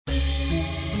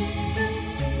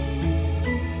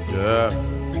Yeah.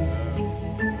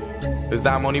 It's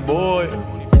that money boy.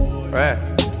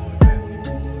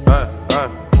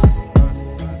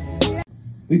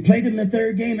 We played them in the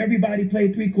third game. Everybody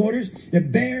played three quarters. The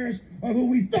Bears are who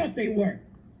we thought they were.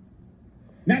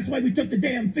 That's why we took the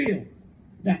damn field.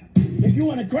 Now, if you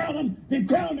want to crown them, then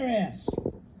crown their ass.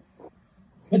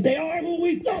 But they are who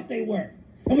we thought they were.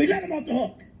 And we let them off the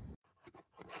hook.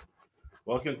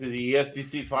 Welcome to the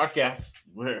ESPC podcast,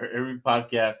 where every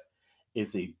podcast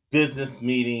is a business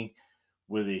meeting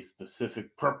with a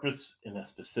specific purpose and a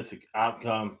specific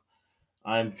outcome.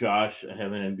 I'm Josh. I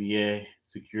have an MBA,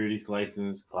 securities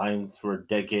license, clients for a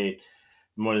decade,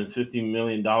 more than $50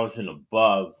 million and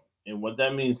above. And what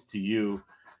that means to you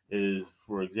is,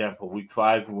 for example, week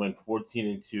 5, we went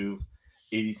 14-2,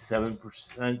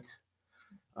 87%.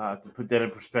 To put that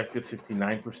in perspective,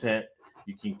 59%.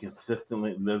 You can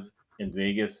consistently live in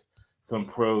Vegas. Some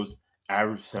pros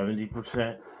average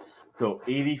 70%. So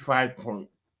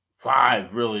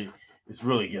 85.5 really is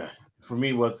really good. For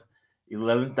me, was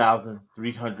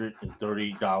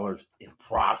 $11,330 in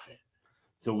profit.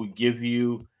 So we give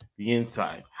you the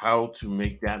insight how to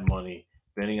make that money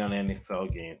betting on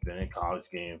NFL games, betting college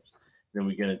games. Then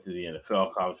we get into the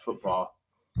NFL, college football,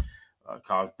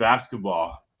 college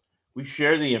basketball. We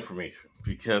share the information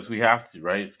because we have to,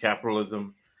 right? It's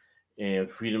capitalism, and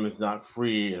freedom is not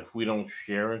free. And if we don't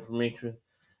share information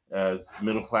as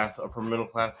middle class, upper middle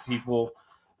class people,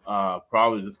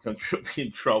 probably this country will be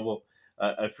in trouble.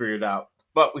 I figured out,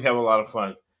 but we have a lot of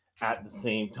fun at the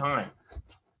same time.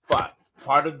 But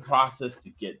part of the process to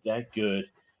get that good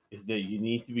is that you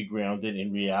need to be grounded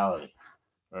in reality.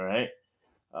 All right.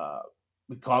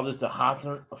 We call this a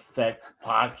Hawthorne Effect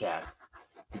podcast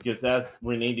because, as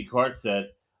Rene Descartes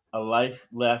said, a life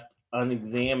left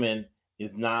unexamined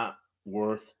is not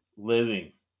worth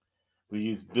living. We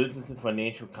use business and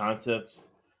financial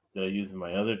concepts that I use in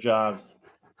my other jobs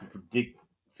to predict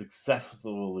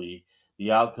successfully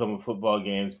the outcome of football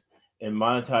games and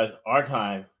monetize our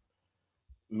time,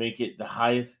 make it the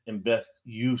highest and best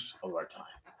use of our time.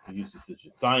 We use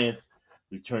decision science,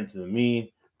 return to the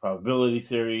mean, probability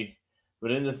theory.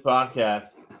 But in this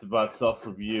podcast, it's about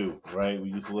self-review, right? We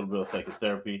use a little bit of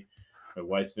psychotherapy. My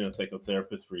wife's been a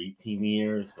psychotherapist for 18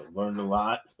 years. I've learned a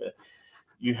lot.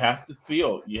 You have to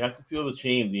feel the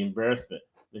shame, the embarrassment,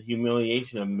 the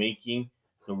humiliation of making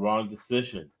the wrong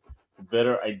decision to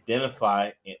better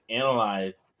identify and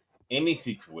analyze any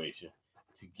situation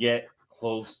to get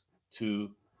close to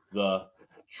the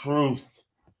truth.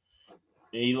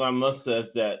 Elon Musk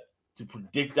says that to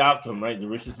predict outcome, right? The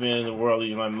richest man in the world,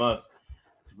 Elon Musk,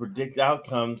 to predict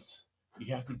outcomes,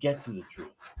 you have to get to the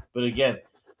truth. But again,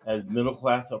 as middle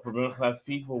class, upper middle class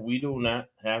people, we do not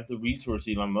have the resource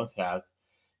Elon Musk has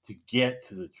to get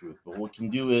to the truth. But what we can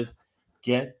do is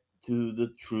get to the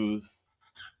truth,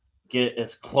 get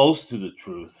as close to the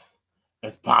truth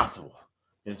as possible.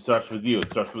 And it starts with you. It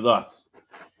starts with us.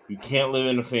 You can't live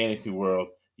in a fantasy world.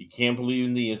 You can't believe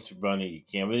in the Easter Bunny. You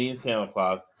can't believe in Santa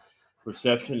Claus.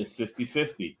 Perception is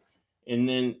 50-50. And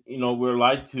then, we're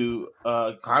lied to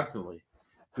constantly.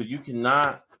 So you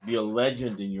cannot be a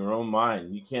legend in your own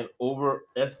mind. You can't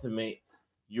overestimate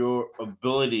your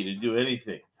ability to do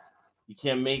anything. You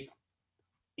can't make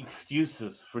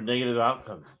excuses for negative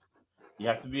outcomes. You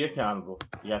have to be accountable.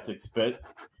 You have to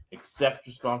accept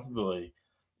responsibility.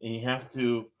 And you have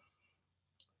to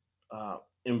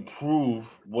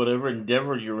improve whatever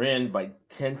endeavor you're in by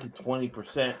 10 to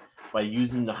 20% by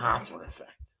using the Hawthorne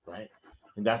effect, right?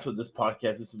 And that's what this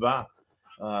podcast is about.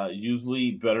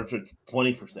 Usually better to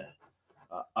 20%.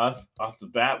 Us off the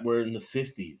bat, we're in the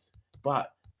 50s.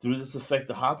 But through this effect,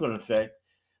 the Hawthorne effect,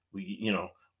 we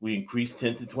increased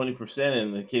 10 to 20%.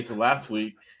 In the case of last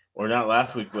week, or not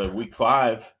last week, but week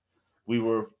 5, we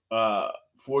were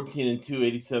 14-2,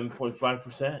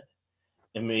 87.5%,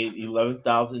 and made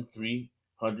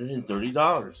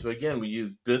 $11,330. So again, we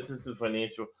use business and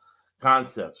financial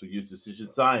concepts. We use decision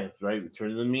science, right? Return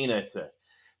to the mean, I said.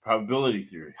 Probability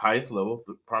theory, highest level.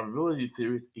 The probability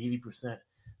theory is 80%.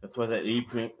 That's why that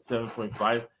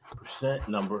 87.5%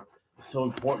 number is so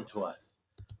important to us.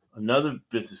 Another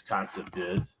business concept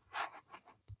is,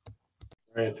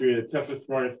 all right, if you're the toughest,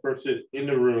 smartest person in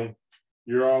the room,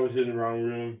 you're always in the wrong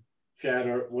room.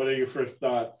 Chatter, what are your first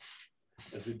thoughts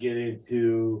as we get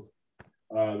into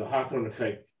the Hawthorne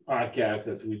Effect podcast,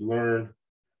 as we learn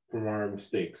from our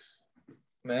mistakes?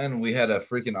 Man, we had a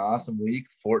freaking awesome week.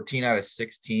 14 out of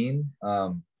 16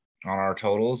 on our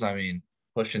totals. I mean,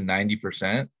 pushing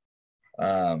 90%.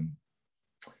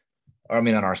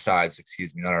 On our sides,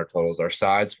 excuse me, not our totals. Our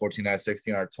sides, 14 out of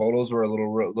 16. Our totals were a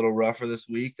little rougher this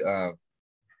week.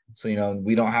 So,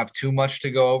 we don't have too much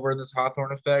to go over in this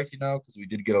Hawthorne effect, because we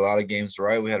did get a lot of games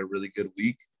right. We had a really good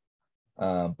week.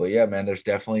 But yeah, man, there's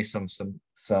definitely some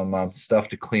stuff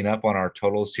to clean up on our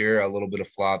totals here. A little bit of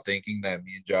flawed thinking that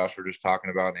me and Josh were just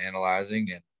talking about and analyzing.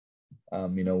 And,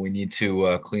 we need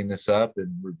to clean this up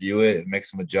and review it and make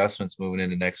some adjustments moving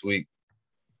into next week.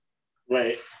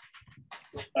 Right.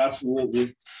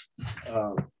 Absolutely.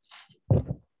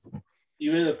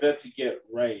 Even the bets you get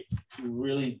right, you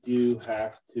really do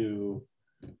have to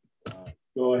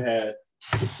go ahead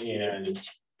and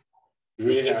you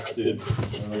really have to.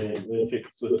 Let me check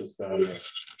switch this down there.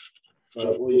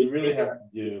 But what you really have to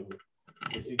do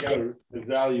is you got to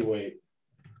evaluate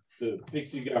the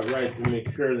picks you got right to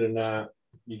make sure they're not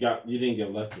you didn't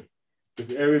get lucky.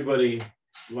 If everybody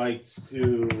likes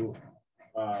to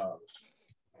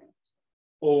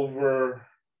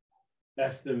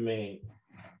overestimate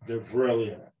their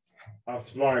brilliance, how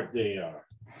smart they are,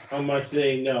 how much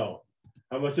they know,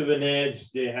 how much of an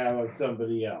edge they have on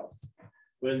somebody else.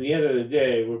 But at the end of the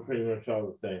day, we're pretty much all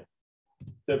the same.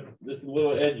 So there's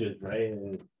little edges, right?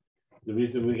 And the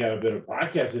reason we got a better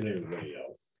podcast than everybody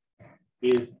else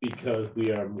is because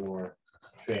we are more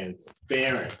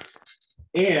transparent.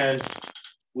 And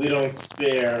we don't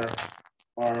spare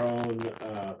our own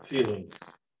feelings.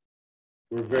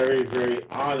 We're very, very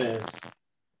honest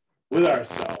with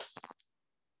ourselves,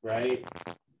 right?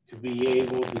 To be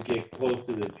able to get close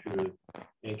to the truth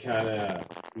and kind of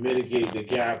mitigate the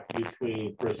gap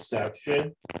between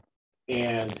perception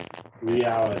and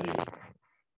reality.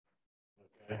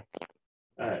 Okay.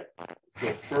 All right.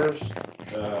 So first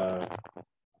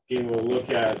game we'll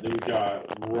look at that we got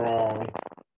wrong.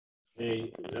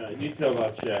 Hey, you tell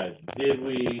us, Chad. Did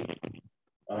we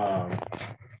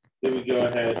go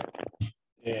ahead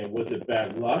and was it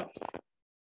bad luck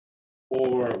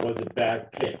or was it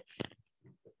bad pick?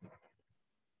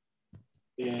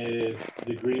 Is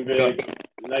the Green Bay,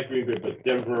 not Green Bay, but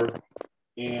Denver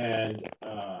and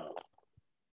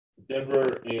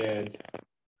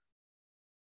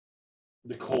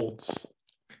the Colts.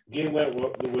 Game went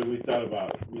the way we thought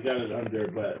about it. We got it under,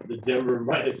 but the Denver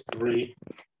 -3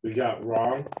 we got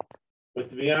wrong. But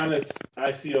to be honest,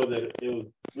 I feel that it was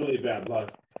really bad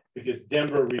luck because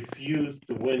Denver refused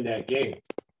to win that game.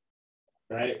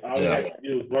 Right? All we had to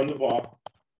do was run the ball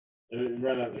and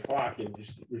run out the clock and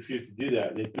just refused to do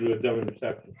that. They threw a dumb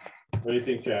interception. What do you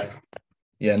think, Chad?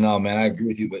 Yeah, no, man, I agree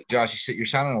with you. But Josh, you're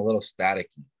sounding a little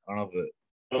staticky. I don't know if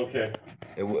Okay.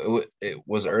 It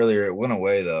was earlier. It went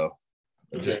away though.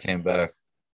 It just came back.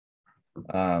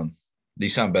 You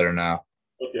sound better now.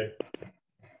 Okay.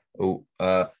 Oh,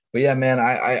 but yeah, man,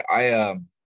 I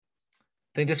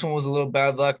think this one was a little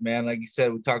bad luck, man. Like you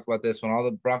said, we talked about this one. All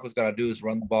the Broncos got to do is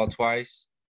run the ball twice,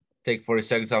 take 40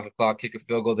 seconds off the clock, kick a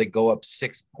field goal. They go up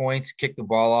 6 points, kick the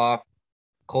ball off.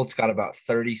 Colts got about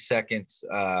 30 seconds,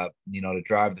 to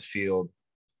drive the field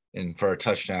and for a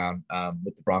touchdown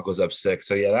with the Broncos up 6.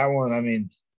 So, yeah, that one, I mean,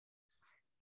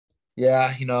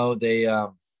 yeah,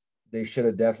 they should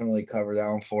have definitely covered that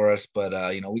one for us. But,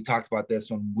 we talked about this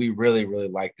one. We really, really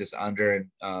like this under.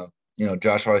 And,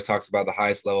 Josh always talks about the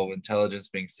highest level of intelligence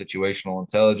being situational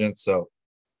intelligence. So,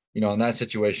 in that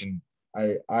situation,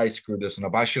 I screwed this one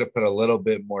up. I should have put a little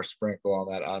bit more sprinkle on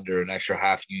that under, an extra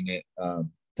half unit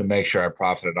to make sure I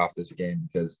profited off this game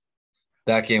because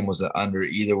that game was an under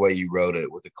either way you wrote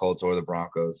it with the Colts or the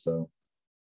Broncos. So,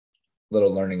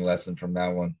 little learning lesson from that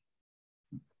one.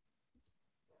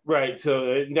 Right.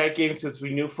 So in that game, since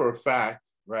we knew for a fact,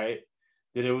 right,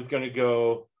 that it was going to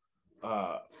go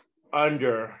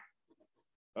under,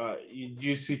 you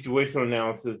use situational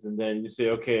analysis and then you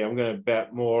say, okay, I'm going to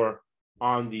bet more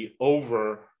on the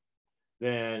over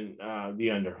than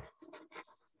the under.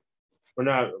 Or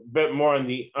not, bet more on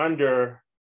the under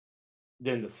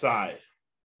than the side,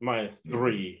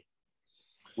 -3,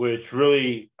 which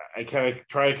really, I kind of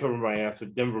try to cover my ass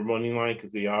with Denver money line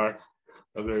because they are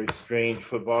a very strange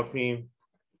football team.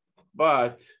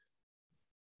 But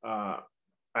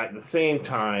at the same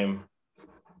time,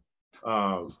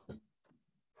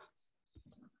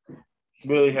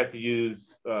 really have to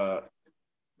use,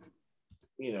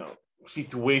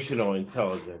 situational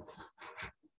intelligence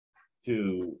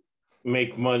to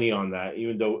make money on that,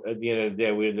 even though at the end of the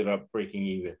day, we ended up breaking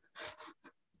even.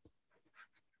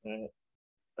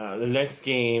 The next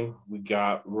game we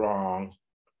got wrong.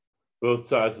 Both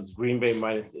sides was Green Bay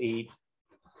 -8,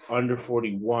 under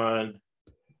 41.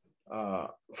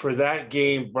 For that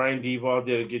game, Brian Daboll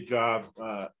did a good job.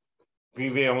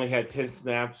 Green Bay only had 10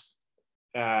 snaps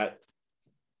at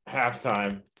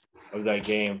halftime of that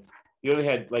game. He only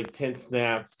had like 10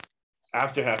 snaps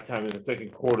after halftime in the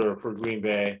second quarter for Green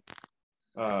Bay.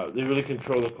 They really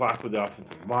control the clock with the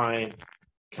offensive line.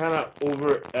 Kind of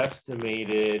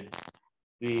overestimated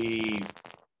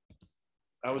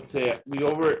I would say we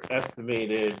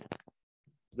overestimated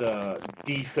the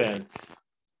defense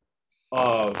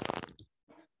of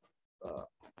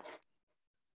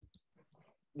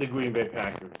the Green Bay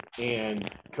Packers and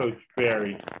Coach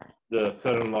Barry, the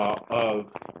son-in-law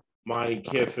of Monty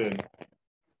Kiffin.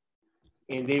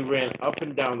 And they ran up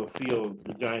and down the field,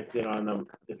 the Giants did on them.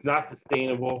 It's not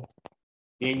sustainable.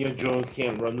 Daniel Jones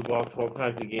can't run the ball 12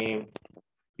 times a game.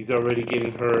 He's already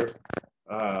getting hurt.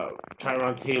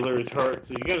 Tyron Taylor is hurt.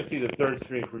 So you're going to see the third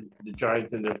string for the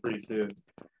Giants in there pretty soon.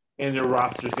 And their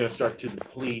roster is going to start to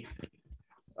deplete.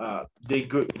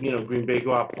 Green Bay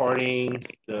go out partying.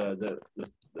 The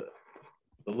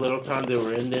little time they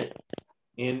were in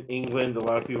England, a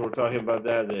lot of people were talking about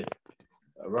that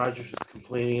Rodgers was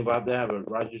complaining about that, but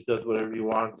Rodgers does whatever he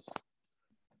wants.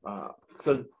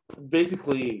 So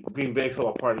basically, Green Bay fell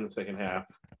apart in the second half.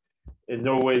 In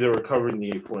no way they're recovering the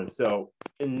 8 points. So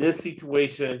in this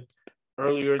situation,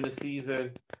 earlier in the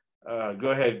season,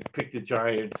 go ahead, pick the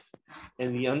Giants.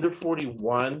 And the under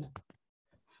 41,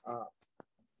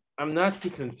 I'm not too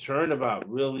concerned about,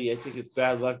 really. I think it's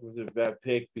bad luck with a bad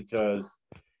pick because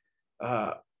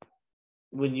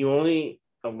when you only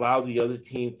allow the other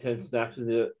team 10 snaps in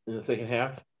the second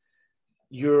half,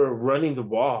 you're running the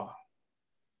ball,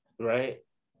 right?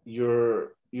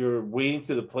 You're waiting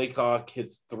till the play clock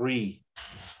hits 3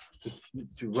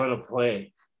 to run a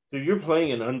play. So you're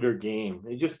playing an under game.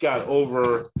 It just got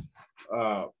over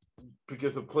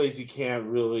because of plays you can't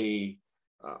really,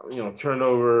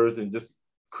 turnovers and just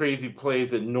crazy plays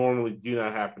that normally do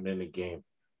not happen in a game.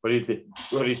 What do you think?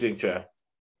 What do you think, Chad?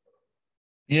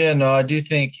 Yeah, no, I do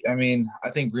think. I mean, I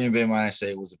think Green Bay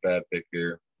 -8 was a bad pick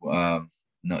here.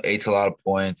 8's a lot of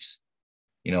points.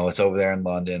 It's over there in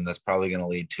London. That's probably going to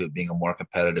lead to it being a more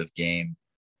competitive game.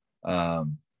 So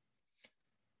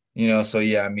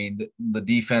yeah, I mean, the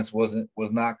defense was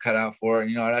not cut out for it.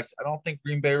 I don't think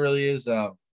Green Bay really is,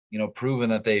 proven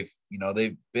that they've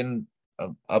been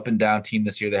an up and down team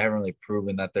this year. They haven't really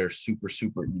proven that they're super,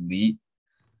 super elite.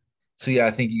 So yeah,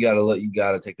 I think you got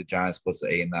to take the Giants plus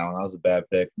the 8 in that one. That was a bad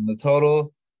pick. And the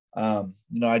total, I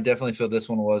definitely feel this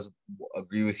one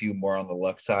agree with you more on the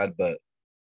luck side, but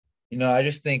I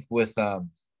just think with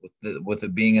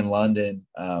it being in London,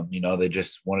 they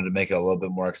just wanted to make it a little bit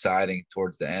more exciting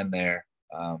towards the end there.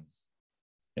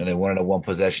 They wanted a 1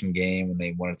 possession game and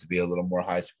they wanted to be a little more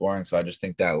high scoring. So I just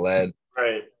think that led.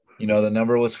 Right. The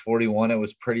number was 41. It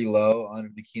was pretty low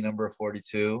under the key number of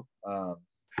 42.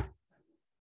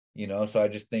 So I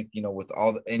just think, with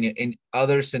all in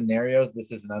other scenarios,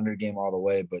 this is an under game all the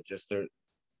way, but just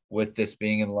with this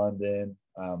being in London,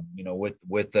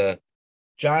 with the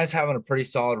Giants having a pretty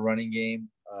solid running game,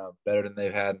 better than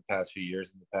they've had in the past few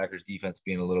years, and the Packers defense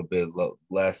being a little bit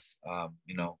less,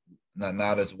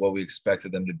 not as what we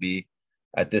expected them to be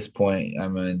at this point. I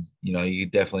mean, you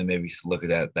could definitely maybe look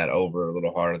at that over a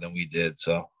little harder than we did.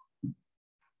 So,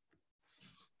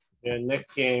 yeah,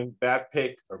 next game, bad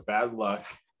pick or bad luck.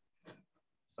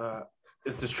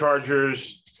 It's the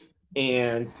Chargers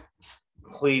and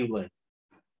Cleveland.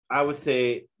 I would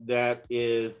say that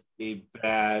is a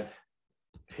bad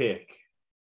pick.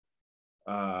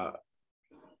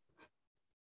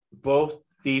 Both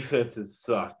defenses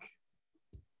suck.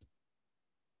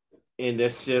 And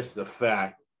that's just a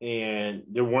fact. And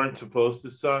they weren't supposed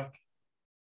to suck.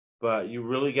 But you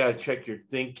really got to check your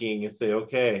thinking and say,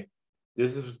 okay,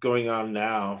 this is what's going on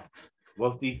now.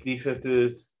 Both these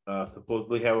defenses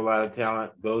supposedly have a lot of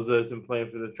talent. Bosa isn't playing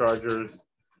for the Chargers.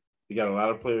 You got a lot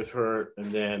of players hurt.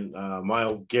 And then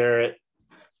Myles Garrett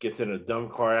gets in a dumb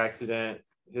car accident.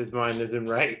 His mind isn't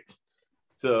right.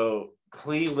 So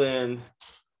Cleveland,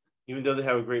 even though they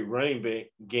have a great running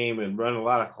game and run a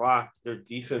lot of clock, their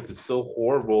defense is so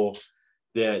horrible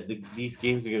that these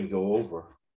games are going to go over.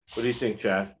 What do you think,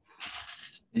 Chad?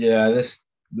 Yeah, this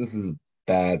is a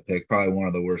bad pick. Probably one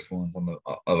of the worst ones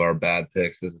of our bad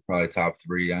picks. This is probably top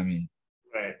 3. I mean,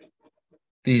 right.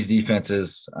 These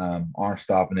defenses aren't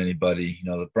stopping anybody.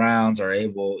 The Browns are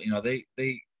able.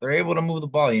 They're able to move the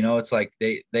ball. It's like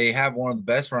they have one of the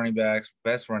best running backs,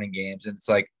 best running games, and it's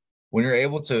like when you're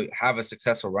able to have a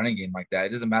successful running game like that, it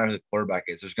doesn't matter who the quarterback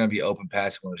is. There's going to be open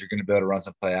passing lanes. You're going to be able to run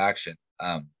some play action.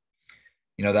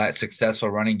 That successful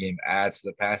running game adds to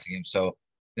the passing game. So,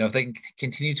 if they can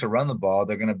continue to run the ball,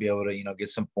 they're going to be able to, get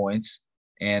some points.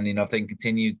 And, if they can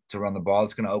continue to run the ball,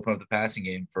 it's going to open up the passing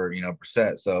game for,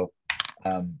 Brissett. So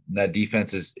that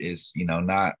defense is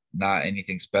not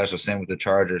anything special. Same with the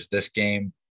Chargers. This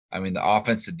game, I mean, the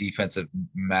offensive defensive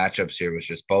matchups here was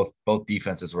just both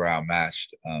defenses were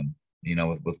outmatched.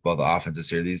 with both offenses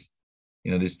here. These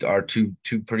are two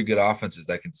pretty good offenses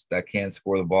that can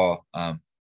score the ball.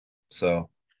 So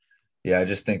yeah, I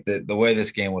just think that the way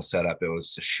this game was set up, it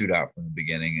was a shootout from the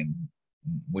beginning, and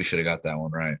we should have got that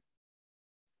one right.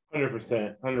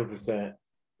 100%, 100%.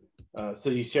 So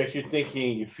you check your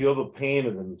thinking, you feel the pain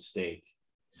of the mistake,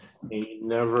 and you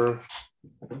never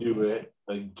do it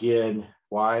again.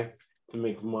 Why? To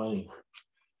make money,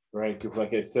 right? Because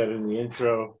like I said in the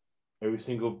intro, every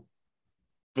single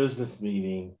business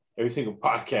meeting, every single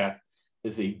podcast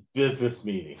is a business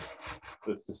meeting.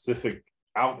 The specific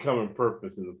outcome and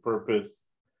purpose, and the purpose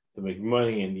to make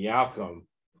money, and the outcome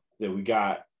that we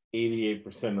got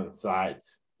 88% on the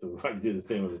sides. So we're going to do the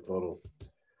same with the total.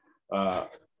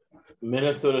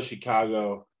 Minnesota,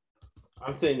 Chicago.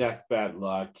 I'm saying that's bad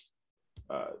luck.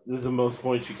 This is the most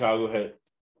points Chicago had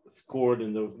scored,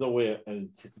 and there was no way of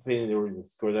anticipating they were going to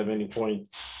score that many points.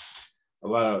 A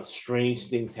lot of strange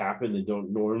things happen that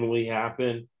don't normally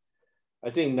happen.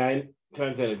 I think 9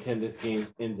 times out of 10, this game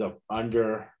ends up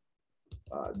under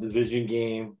division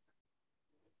game.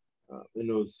 And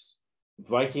it was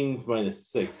Vikings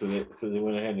 -6, so they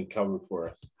went ahead and covered for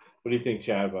us. What do you think,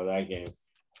 Chad, about that game?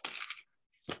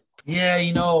 Yeah,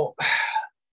 it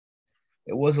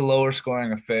was a lower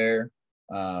scoring affair.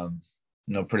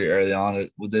 Pretty early on,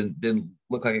 it didn't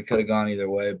look like it could have gone either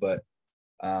way. But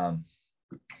I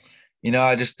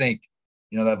just think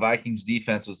that Vikings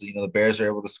defense was the Bears were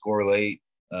able to score late,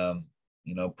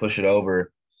 push it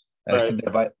over. And right. I think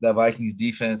that Vikings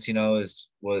defense, is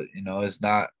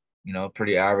not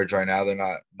pretty average right now. They're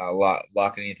not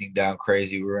locking anything down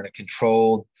crazy. We're in a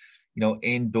controlled,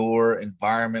 indoor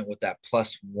environment with that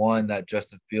 +1 that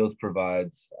Justin Fields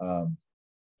provides.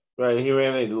 Right, he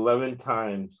ran it 11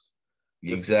 times.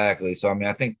 Exactly. So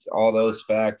I think all those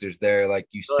factors there, like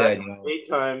you said, 8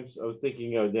 times. I was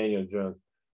thinking of Daniel Jones.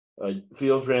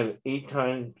 Fields ran 8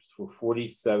 times for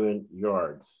 47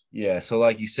 yards. Yeah. So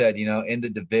like you said, in the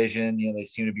division, they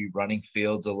seem to be running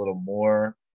Fields a little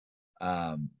more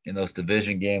in those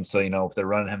division games. So, if they're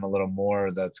running him a little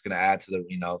more, that's going to add to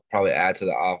the, probably add to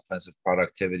the offensive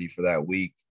productivity for that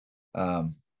week.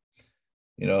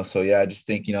 So yeah, I just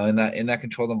think, in that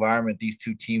controlled environment, these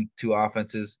two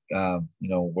offenses,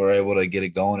 were able to get it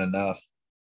going enough.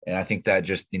 And I think that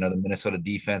just, the Minnesota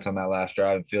defense on that last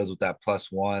drive, and Fields with that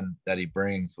 +1 that he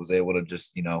brings, was able to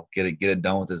just, get it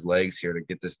done with his legs here to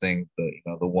get this thing,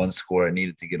 the one score it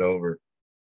needed to get over.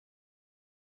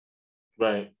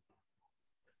 Right.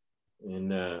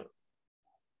 And the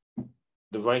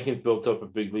Vikings built up a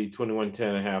big lead,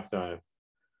 21-10 at halftime.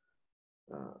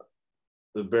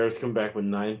 The Bears come back with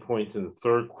 9 points in the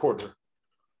third quarter,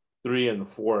 3 in the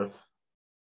fourth.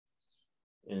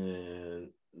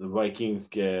 And the Vikings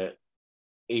get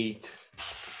 8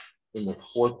 in the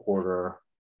fourth quarter.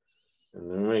 And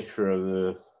let me make sure of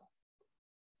this.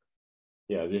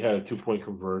 Yeah, they had a 2-point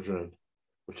conversion,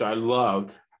 which I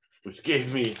loved, which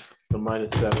gave me the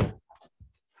 -7.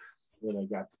 Then I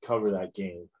got to cover that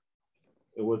game.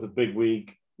 It was a big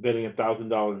week. Betting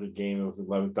 $1,000 a game, it was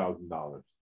 $11,000.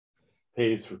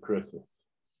 Pays for Christmas.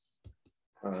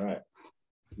 All right.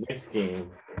 Next game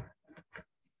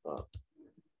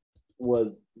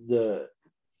was the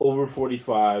over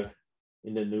 45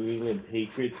 in the New England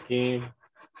Patriots game.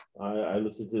 I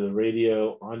listened to the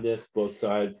radio on this, both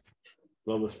sides.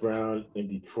 Lomas Brown in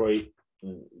Detroit,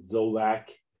 and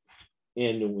Zolak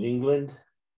in New England.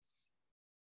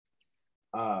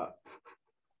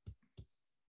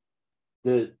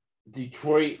 The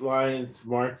Detroit Lions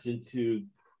marched into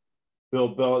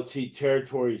Bill Belichick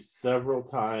territory several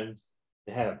times.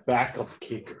 They had a backup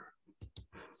kicker.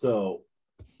 So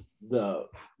the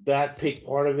bad pick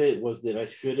part of it was that I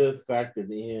should have factored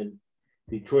in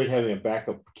Detroit having a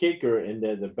backup kicker, and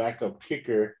that the backup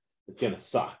kicker is going to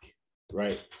suck,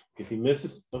 right? Because he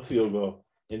misses a field goal.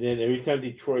 And then every time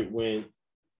Detroit went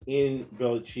in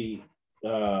Belichick,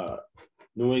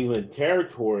 New England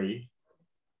territory,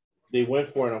 they went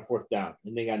for it on 4th down,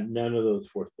 and they got none of those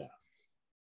 4th downs.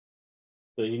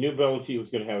 So you knew Belichick was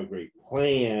going to have a great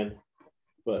plan,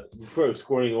 but Detroit was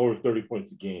scoring over 30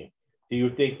 points a game. So you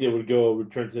would think they would go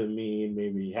return to the mean,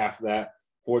 maybe half of that,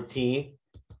 14,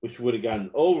 which would have gotten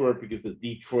over, because the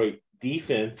Detroit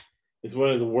defense is one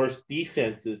of the worst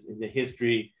defenses in the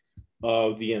history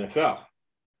of the NFL.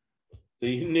 So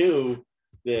you knew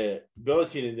that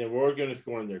Belichick and them were going to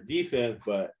score on their defense,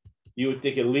 but you would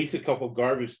think at least a couple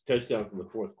garbage touchdowns in the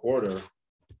fourth quarter.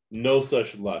 No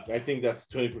such luck. I think that's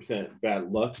 20%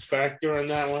 bad luck factor on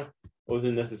that one. It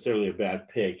wasn't necessarily a bad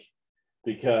pick,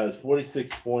 because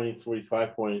 46 points,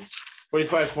 45 points.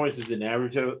 45 points is an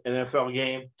average NFL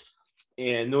game.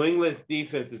 And New England's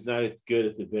defense is not as good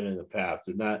as they've been in the past.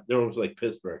 They're almost like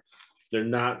Pittsburgh. They're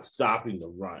not stopping the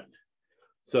run.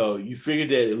 So you figured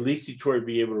that at least Detroit would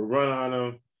be able to run on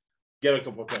them, get a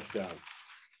couple of touchdowns,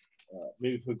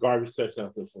 maybe put garbage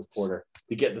touchdowns in the fourth quarter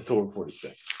to get this over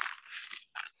 46.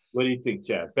 What do you think,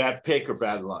 Chad? Bad pick or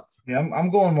bad luck? Yeah, I'm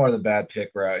going more the bad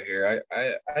pick route here.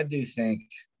 I do think,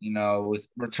 with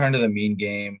return to the mean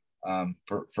game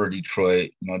for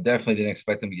Detroit, definitely didn't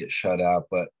expect them to get shut out,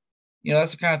 but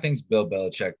that's the kind of things Bill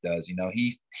Belichick does.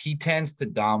 He tends to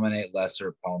dominate lesser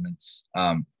opponents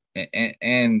and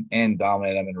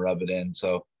dominate them and rub it in.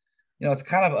 So, it's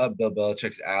kind of up Bill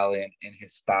Belichick's alley and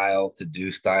his style to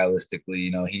do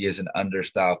stylistically. He is an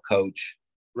understyle coach.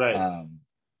 Right.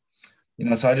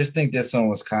 So I just think this one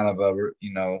was kind of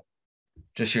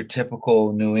just your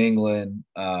typical New England,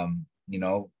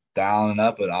 dialing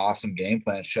up an awesome game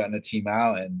plan, shutting a team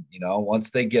out. And,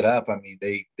 once they get up, I mean,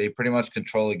 they pretty much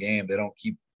control the game. They don't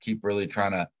keep really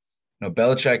trying to,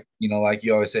 Belichick, like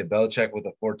you always say, Belichick with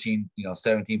a 14,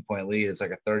 17-point lead, it's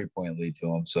like a 30-point lead to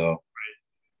him. So,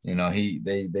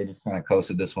 they just kind of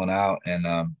coasted this one out. And,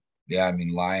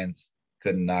 Lions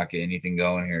couldn't knock anything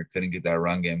going here. Couldn't get that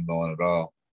run game going at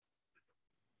all.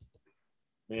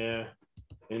 Yeah.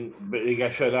 But they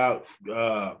got shut out.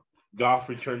 Goff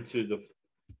returned to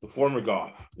the former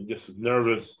Goff. He just was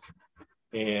nervous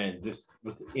and just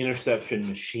was an interception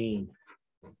machine,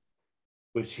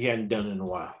 which he hadn't done in a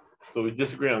while. So we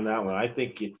disagree on that one. I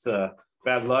think it's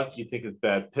bad luck. You think it's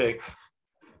bad pick.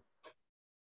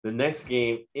 The next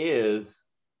game is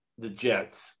the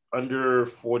Jets under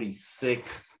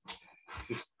 46.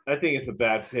 I think it's a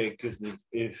bad pick because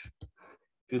if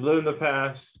you live in the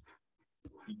past,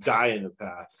 you die in the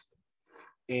past.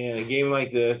 And a game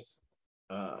like this,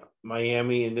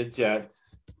 Miami and the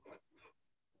Jets,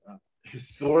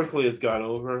 historically has gone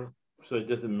over, so it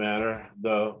doesn't matter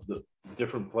the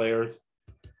different players.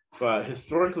 But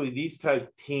historically, these type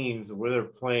of teams where they're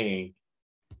playing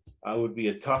would be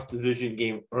a tough division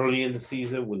game early in the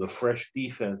season with a fresh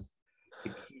defense to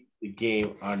keep the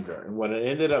game under. And what it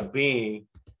ended up being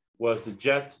was the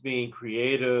Jets being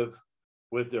creative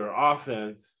with their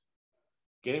offense,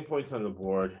 getting points on the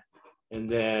board, and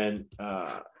then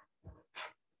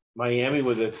Miami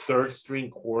with a third-string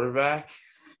quarterback,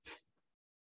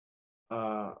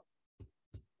 we're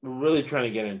really trying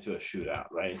to get into a shootout,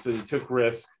 right? So they took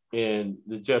risks, and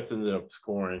the Jets ended up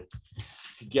scoring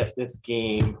to get this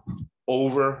game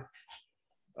over.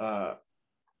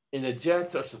 And the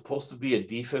Jets are supposed to be a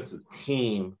defensive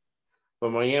team,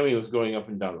 but Miami was going up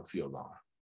and down the field on.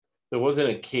 There wasn't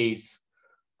a case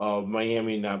of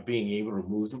Miami not being able to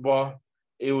move the ball.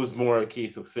 It was more a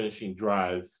case of finishing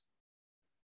drives.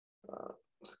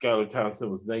 Skylar Thompson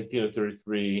was 19 of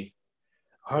 33,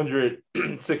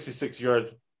 166 yards,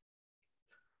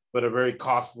 but a very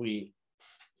costly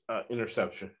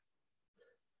interception.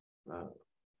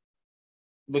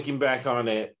 Looking back on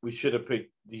it, we should have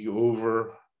picked the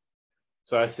over.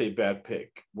 So I say bad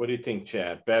pick. What do you think,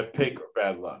 Chad? Bad pick or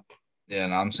bad luck? Yeah,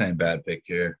 no, I'm saying bad pick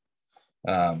here.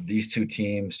 These two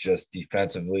teams just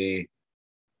defensively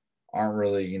aren't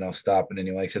really, stopping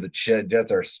anyone. Like I said, the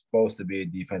Jets are supposed to be a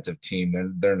defensive team.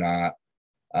 They're not.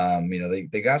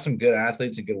 They got some good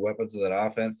athletes and good weapons of that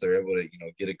offense. They're able to,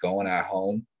 get it going at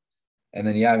home. And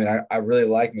then, I really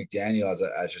like McDaniel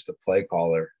as just a play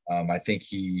caller. I think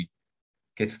he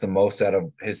gets the most out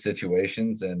of his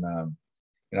situations. And,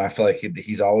 I feel like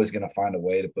he's always going to find a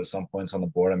way to put some points on the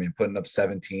board. I mean, putting up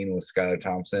 17 with Skylar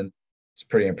Thompson, it's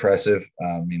pretty impressive,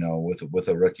 with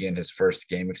a rookie in his first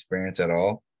game experience at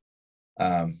all.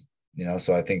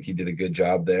 So I think he did a good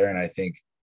job there. And I think,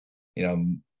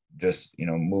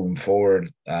 moving forward,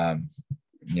 that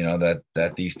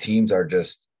these teams are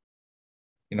just,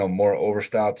 more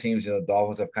overstyled teams. The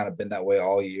Dolphins have kind of been that way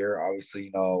all year.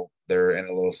 Obviously, they're in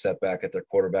a little setback at their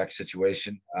quarterback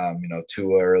situation.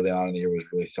 Tua early on in the year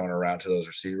was really thrown around to those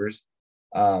receivers.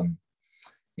 But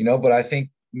I think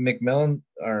McDaniel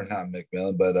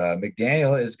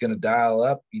is going to dial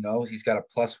up. He's got a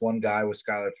 +1 guy with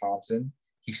Skylar Thompson.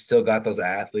 He's still got those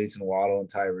athletes in Waddle and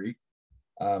Tyreek.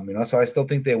 So I still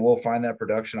think they will find that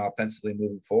production offensively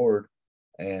moving forward.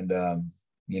 And,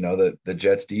 the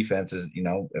Jets defense is,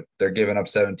 if they're giving up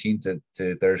 17 to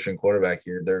third-string quarterback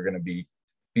here, they're going to be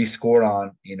scored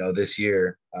on, this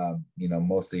year,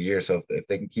 most of the year. So if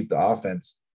they can keep the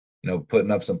offense,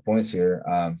 putting up some points here,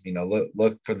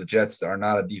 look for the Jets that are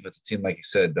not a defensive team, like you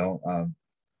said.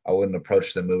 I wouldn't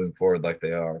approach them moving forward like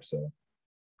they are. So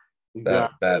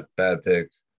exactly. bad pick.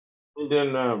 And then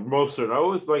Mostert, I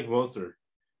always like Mostert.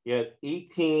 He had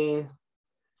 18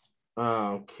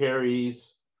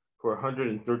 carries for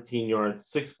 113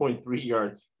 yards, 6.3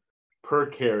 yards per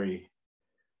carry.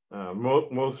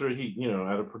 Mostert,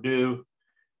 out of Purdue,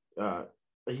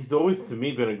 he's always, to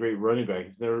me, been a great running back.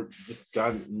 He's never just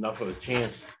gotten enough of a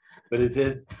chance. But it's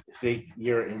his 8th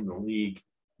year in the league.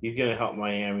 He's going to help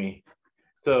Miami.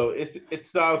 So it's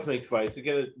styles make fights. It's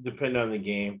going to depend on the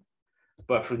game.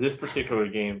 But for this particular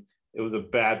game, it was a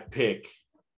bad pick.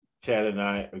 Chad and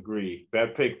I agree.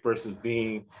 Bad pick versus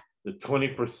being the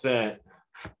 20%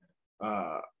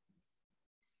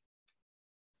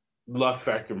 luck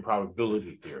factor and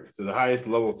probability theory. So the highest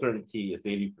level of certainty is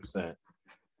 80%.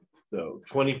 So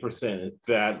 20% is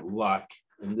bad luck.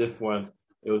 In this one,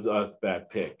 it was us, bad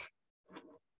pick.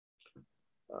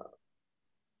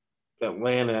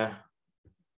 Atlanta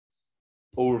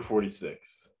over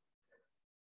 46.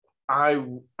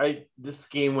 This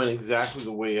game went exactly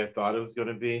the way I thought it was going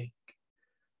to be.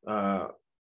 The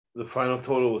final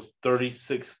total was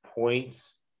 36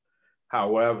 points.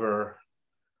 However,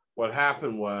 what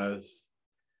happened was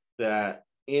that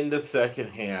in the second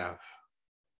half,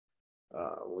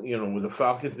 with the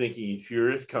Falcons making a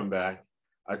furious comeback,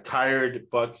 a tired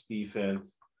Bucs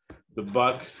defense, the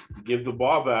Bucs give the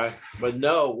ball back, but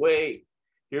no, wait,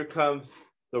 here comes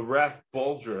the ref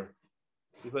Bulger.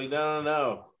 He's like,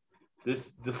 no.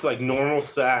 This like normal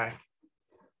sack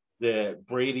that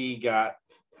Brady got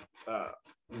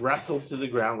wrestled to the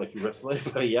ground like he wrestled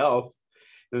anybody else.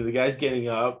 And the guy's getting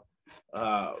up.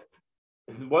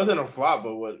 It wasn't a flop,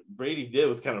 but what Brady did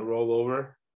was kind of roll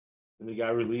over, and the guy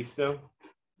released him.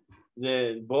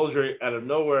 Then Bulger out of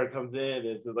nowhere comes in and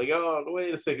it's like, oh,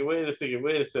 wait a second.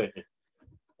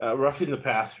 Roughing the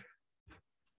passer.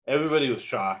 Everybody was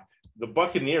shocked. The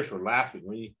Buccaneers were laughing.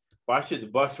 When you watched it, the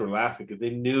Bucs were laughing because they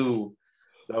knew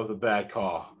that was a bad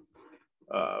call.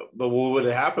 But what would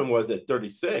have happened was at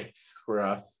 36 for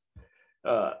us,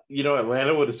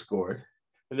 Atlanta would have scored.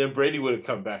 And then Brady would have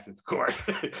come back and scored.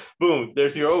 Boom,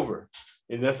 there's your over.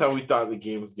 And that's how we thought the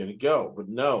game was going to go. But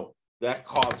no, that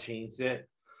call changed it.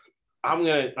 I'm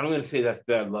gonna say that's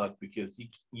bad luck because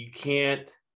you can't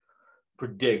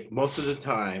predict. Most of the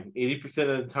time,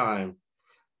 80% of the time,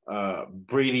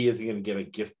 Brady isn't going to get a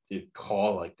gifted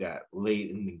call like that late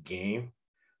in the game.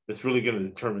 That's really going to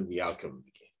determine the outcome of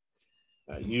the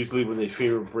game. Usually when they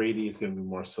favor Brady, it's going to be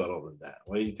more subtle than that.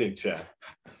 What do you think, Chad?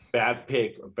 Bad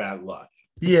pick or bad luck?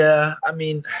 Yeah, I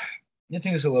mean, I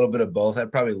think it's a little bit of both.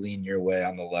 I'd probably lean your way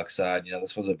on the luck side.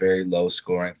 This was a very low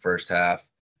scoring first half.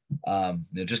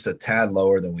 Just a tad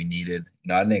lower than we needed.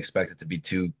 I didn't expect it to be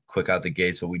too quick out the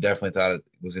gates, but we definitely thought it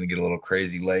was going to get a little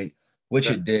crazy late, which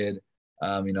it did.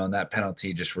 And that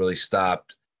penalty just really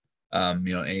stopped,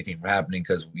 anything from happening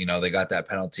because, they got that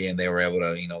penalty and they were able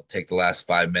to, take the last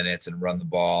 5 minutes and run the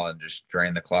ball and just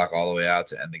drain the clock all the way out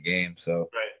to end the game. So,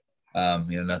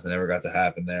 nothing ever got to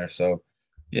happen there. So,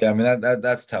 yeah, I mean,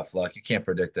 that's tough luck. You can't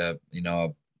predict a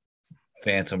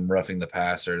phantom roughing the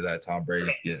passer that Tom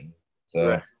Brady's getting. So,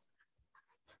 right.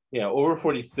 Yeah, over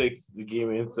 46, the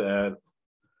game ends at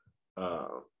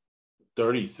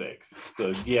 36.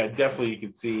 So, yeah, definitely you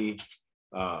can see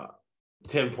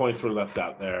 10 points were left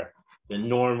out there. And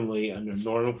normally, under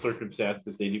normal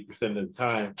circumstances, 80% of the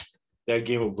time, that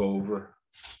game will go over.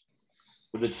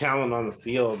 With the talent on the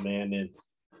field, man,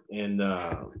 and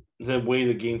the way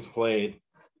the game's played,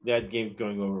 that game's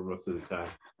going over most of the time.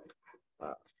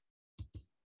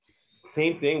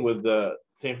 Same thing with the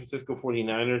San Francisco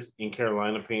 49ers and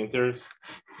Carolina Panthers.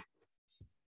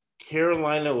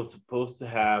 Carolina was supposed to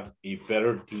have a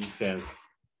better defense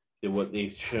than what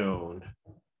they've shown.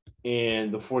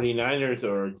 And the 49ers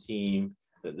are a team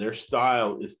that their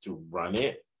style is to run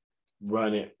it,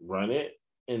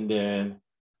 and then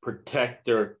protect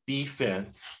their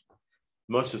defense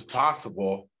much as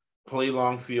possible, play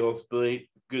long fields, play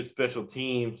good special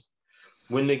teams,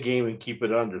 win the game, and keep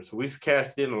it under. So we've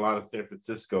cashed in a lot of San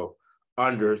Francisco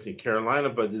unders, in Carolina,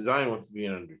 by design, wants to be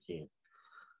an under team.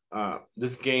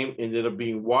 This game ended up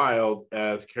being wild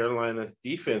as Carolina's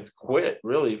defense quit,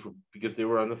 really, because they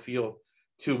were on the field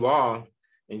too long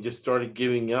and just started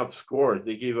giving up scores.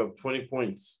 They gave up 20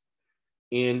 points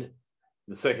in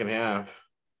the second half.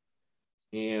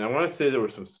 And I want to say there were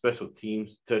some special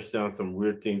teams touchdowns, some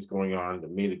weird things going on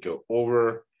that made it go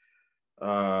over.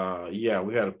 Yeah,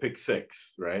 we had a pick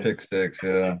six, right? Pick six,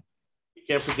 yeah. You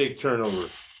can't predict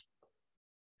turnovers,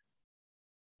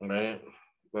 right?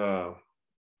 Yeah,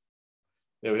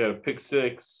 we had a pick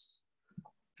six.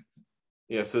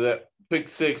 Yeah, so that pick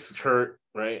six hurt,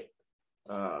 right?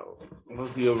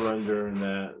 What's the over-under in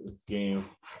this game?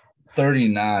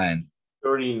 39.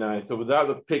 39. So without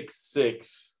the pick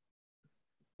six,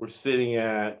 we're sitting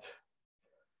at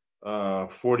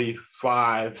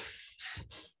 45,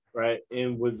 right?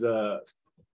 And with the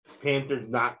Panthers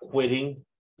not quitting,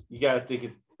 you got to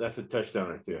think that's a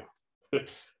touchdown or two.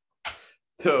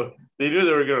 So they knew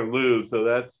they were going to lose. So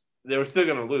they were still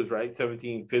going to lose, right?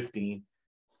 17-15.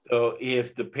 So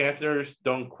if the Panthers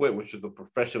don't quit, which is a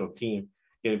professional team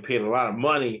getting paid a lot of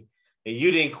money, and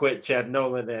you didn't quit, Chad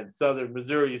Nolan at Southern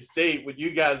Missouri State when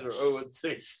you guys were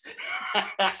 0-6,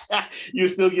 you're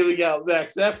still giving out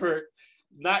max effort,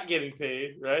 not getting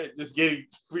paid, right? Just getting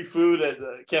free food at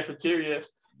the cafeteria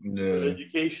for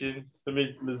education. I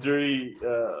mean, Missouri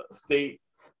State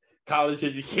college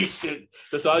education.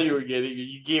 That's all you were getting.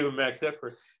 You gave them max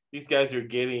effort. These guys are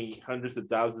getting hundreds of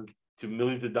thousands to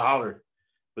millions of dollars,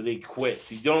 but they quit.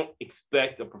 So you don't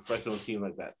expect a professional team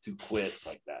like that to quit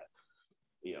like that.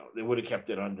 You know, they would have kept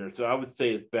it under. So I would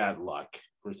say it's bad luck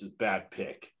versus bad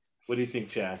pick. What do you think,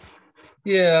 Chad?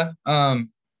 Yeah.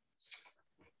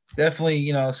 Definitely,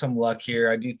 you know, some luck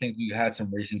here. I do think we had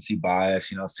some recency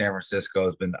bias. You know, San Francisco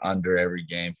has been under every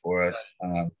game for us.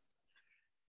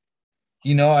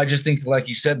 You know, I just think, like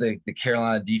you said, the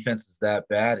Carolina defense is that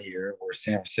bad here, where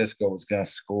San Francisco was going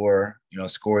to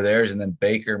score theirs, and then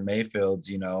Baker Mayfield's,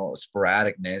 you know,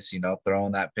 sporadicness, you know,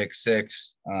 throwing that pick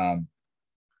six.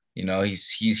 You know,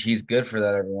 he's good for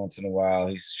that every once in a while.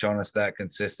 He's shown us that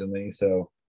consistently.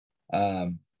 So,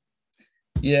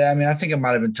 yeah, I mean, I think it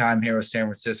might have been time here with San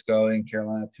Francisco and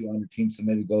Carolina, 200 teams, to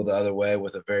maybe go the other way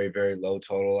with a very, very low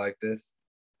total like this.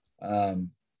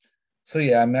 So,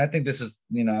 yeah, I mean, I think this is,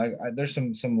 you know, there's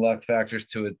some luck factors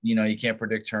to it. You know, you can't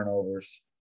predict turnovers.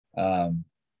 You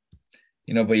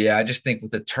know, but, yeah, I just think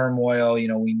with the turmoil, you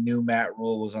know, we knew Matt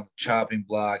Rule was on the chopping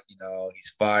block. You know,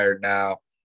 he's fired now.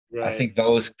 Right. I think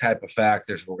those type of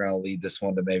factors were going to lead this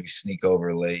one to maybe sneak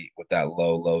over late with that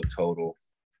low total.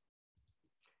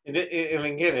 And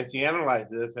again, as you analyze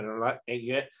this, and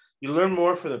you learn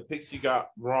more from the picks you got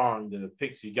wrong than the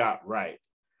picks you got right.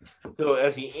 So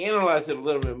as you analyze it a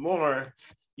little bit more,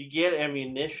 you get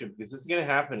ammunition, because this is going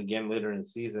to happen again later in the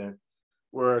season,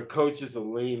 where a coach is a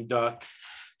lame duck.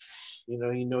 You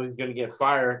know he's going to get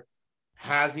fired.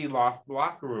 Has he lost the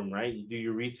locker room, right? You do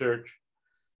your research.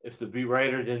 If the beat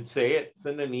writer didn't say it,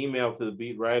 send an email to the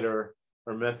beat writer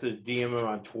or message DM him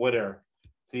on Twitter.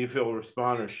 See if he'll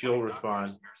respond or she'll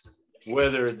respond,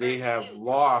 whether they have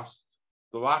lost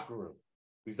the locker room.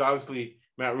 Because obviously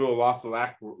Matt Rule lost the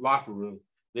locker room.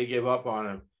 They gave up on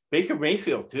him. Baker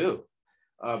Mayfield, too.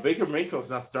 Baker Mayfield's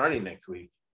not starting next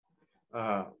week.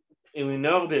 And we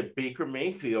know that Baker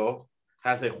Mayfield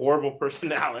has a horrible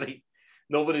personality.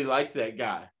 Nobody likes that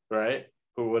guy, right?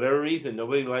 For whatever reason,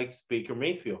 nobody likes Baker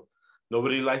Mayfield.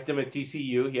 Nobody liked him at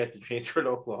TCU. He had to transfer to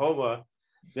Oklahoma.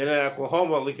 Then at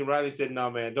Oklahoma, Lincoln Riley said,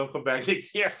 "No, man, don't come back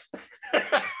next year.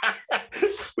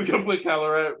 We're going to put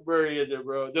Kyler Murray in there,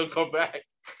 bro. Don't come back."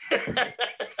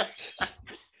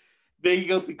 Then he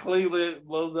goes to Cleveland,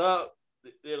 blows up.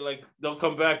 They're like, "Don't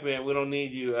come back, man. We don't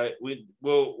need you.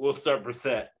 We'll start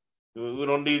Brissett. We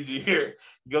don't need you here."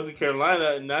 He goes to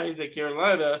Carolina, and now he's at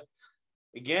Carolina.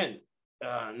 Again,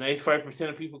 95%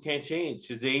 of people can't change.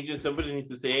 His agent, somebody needs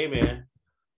to say, "Hey, man,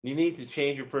 you need to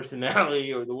change your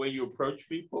personality or the way you approach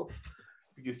people,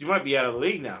 because you might be out of the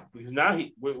league now." Because now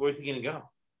where's he going to go?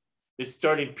 They're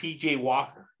starting PJ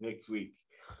Walker next week.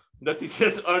 Nothing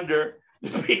says under the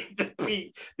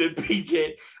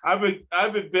PJ.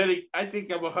 I've been betting. I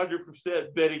think I'm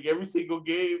 100% betting every single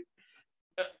game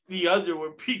the under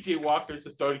when PJ Walker is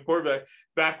the starting quarterback.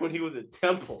 Back when he was at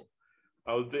Temple,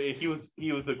 he was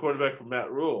the quarterback for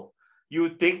Matt Rule. You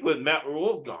would think with Matt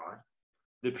Rule gone,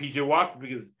 the PJ Walker,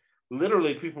 because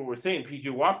literally people were saying PJ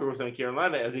Walker was on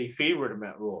Carolina as a favorite of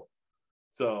Matt Rule.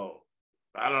 So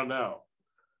I don't know.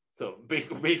 So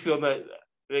Baker Mayfield,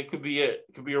 that could be it.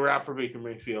 It could be a wrap for Baker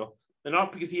Mayfield. And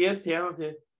not because he is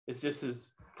talented, it's just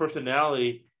his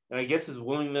personality and I guess his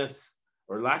willingness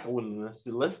or lack of willingness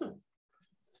to listen,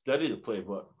 study the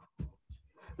playbook.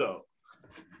 So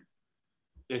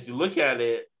as you look at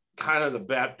it, kind of the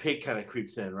bad pick kind of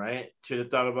creeps in, right? Should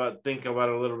have think about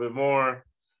it a little bit more.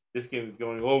 This game is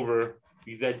going over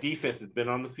because that defense has been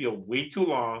on the field way too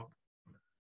long,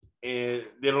 and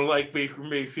they don't Baker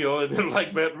Mayfield and they don't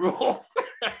like Matt Rule.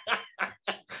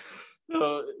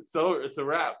 So it's a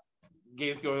wrap.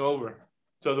 Game's going over.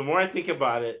 So the more I think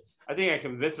about it, I think I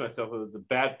convinced myself it was a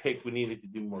bad pick. We needed to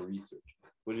do more research.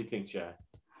 What do you think, Chad?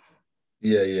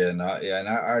 Yeah, and I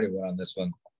already went on this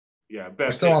one. Yeah,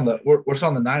 we're still on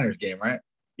the Niners game, right?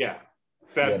 Yeah.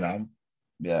 I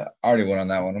already went on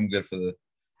that one. I'm good for the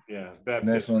bad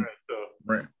next pick. one.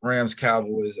 Right, so Rams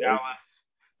Cowboys. Dallas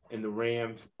and the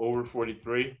Rams over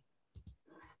 43.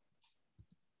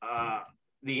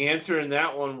 The answer in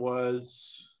that one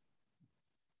was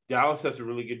Dallas has a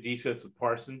really good defense with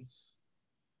Parsons,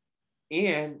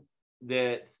 and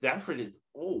that Stafford is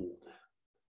old.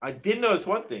 I did notice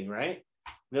one thing, right?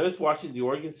 Notice watching the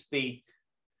Oregon State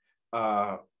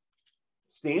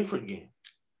Stanford game.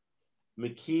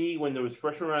 McKee, when there was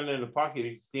pressure around in the pocket,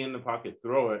 he could stay in the pocket,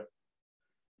 throw it.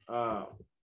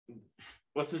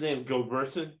 What's his name? Joe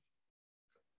Burson?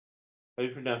 How do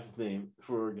you pronounce his name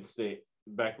for Oregon State?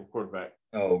 Backup quarterback.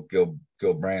 Oh, Gil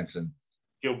Branson.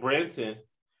 Gil Branson.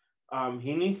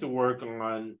 He needs to work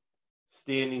on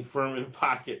standing firm in the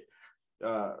pocket.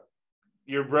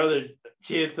 Your brother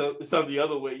chance some the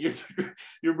other way.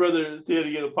 Your brother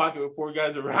standing in the pocket with 4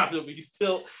 guys around him, but he's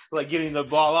still like getting the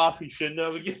ball off. He shouldn't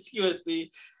have against USC.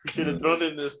 He should have thrown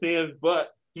it in the stands,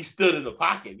 but he stood in the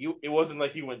pocket. It wasn't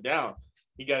like he went down.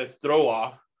 He got his throw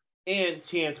off. And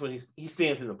Chance, when he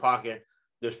stands in the pocket,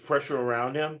 there's pressure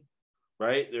around him,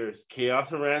 right? There's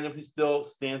chaos around him. He still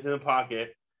stands in the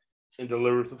pocket and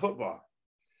delivers the football.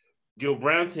 Gil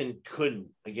Branson couldn't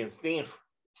against Stanford.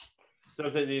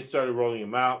 Sometimes they started rolling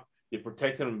him out. They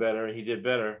protected him better, and he did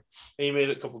better. And he made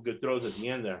a couple good throws at the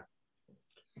end there.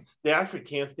 Stafford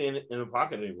can't stand in the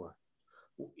pocket anymore.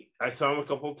 I saw him a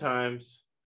couple of times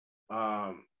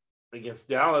against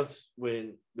Dallas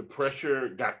when the pressure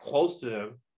got close to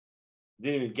him,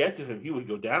 didn't even get to him, he would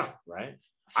go down, right?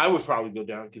 I would probably go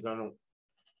down because I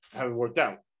haven't worked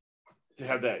out to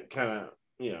have that kind of,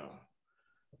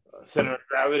 center of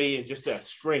gravity and just that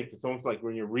strength. It's almost like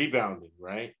when you're rebounding,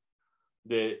 right?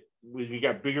 That when you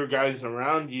got bigger guys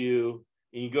around you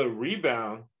and you go to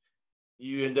rebound,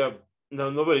 you end up,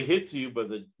 nobody hits you, but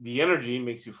the energy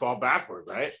makes you fall backward,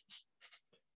 right?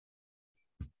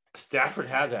 Stafford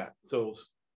had that. So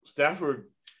Stafford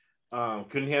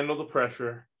couldn't handle the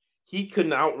pressure. He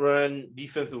couldn't outrun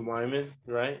defensive linemen,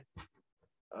 right?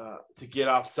 To get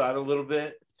offside a little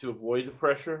bit to avoid the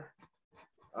pressure.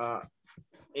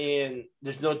 And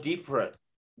there's no deep threat.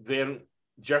 Van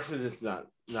Jefferson's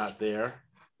not there.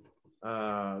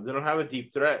 They don't have a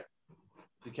deep threat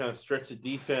to kind of stretch the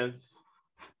defense.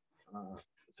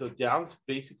 So Dallas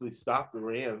basically stopped the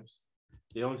Rams.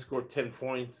 They only scored 10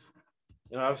 points.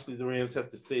 And obviously the Rams have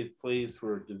to save plays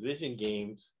for division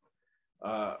games.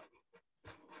 I'm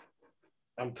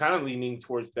kind of leaning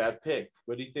towards bad pick.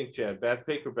 What do you think, Chad? Bad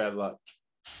pick or bad luck?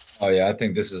 Oh, yeah. I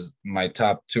think this is my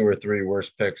top 2 or 3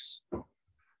 worst picks. I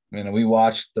mean, we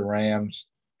watched the Rams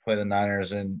play the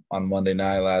Niners on Monday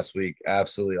night last week.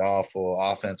 Absolutely awful.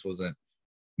 Offense wasn't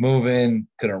moving,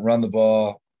 couldn't run the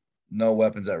ball, no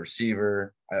weapons at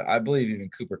receiver. I believe even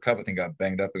Cooper Kupp, I think, got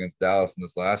banged up against Dallas in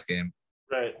this last game.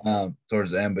 Right.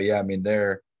 Towards the end. But, yeah, I mean,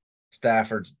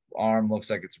 Stafford's arm looks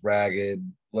like it's ragged,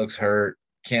 looks hurt,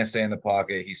 can't stay in the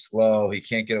pocket. He's slow. He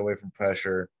can't get away from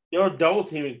pressure. They were double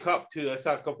teaming Kupp, too. I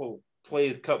saw a couple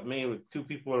plays Kupp made with 2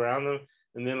 people around him.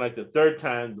 And then, like, the third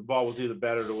time, the ball was either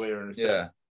batted away or intercepted.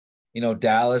 Yeah.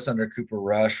 Dallas under Cooper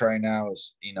Rush right now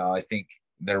is, I think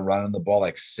they're running the ball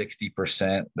like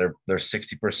 60%. They're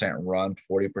 60% run,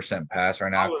 40% pass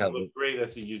right now. That looks great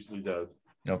as he usually does.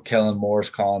 Kellen Moore's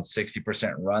calling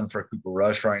 60% run for Cooper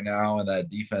Rush right now, and that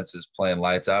defense is playing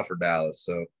lights out for Dallas.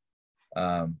 So,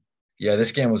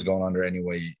 this game was going under any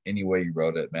way you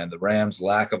wrote it, man. The Rams'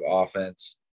 lack of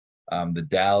offense, the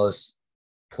Dallas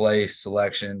play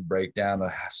selection breakdown,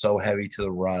 so heavy to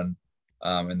the run,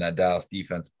 and that Dallas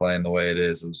defense playing the way it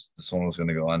is. This one was going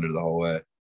to go under the whole way.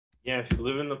 Yeah, if you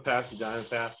live in the past, you die in the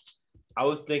past. I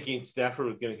was thinking Stafford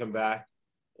was going to come back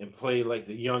and play like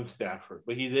the young Stafford,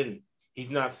 but he didn't.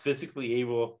 He's not physically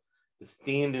able to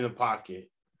stand in the pocket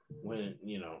when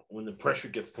the pressure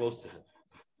gets close to him.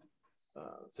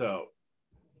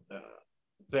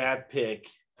 Bad pick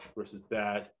versus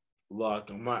bad luck.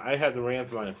 I had the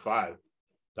Rams -5.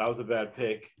 That was a bad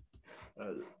pick.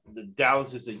 The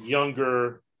Dallas is a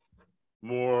younger,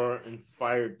 more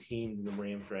inspired team than the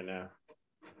Rams right now.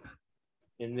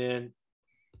 And then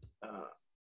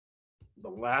the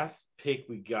last pick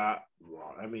we got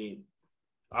wrong. I mean,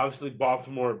 obviously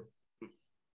Baltimore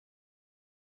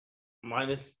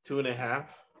 -2.5,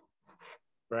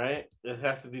 right? It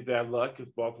has to be bad luck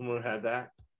because Baltimore had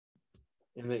that.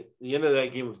 And the end of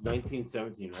that game was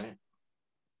 19-17, right?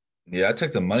 Yeah, I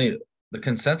took the money. The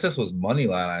consensus was money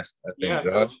line, I think. Yeah,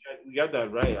 Josh. So we got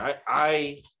that right.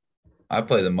 I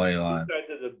played the money line. I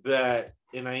did the bet,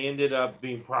 and I ended up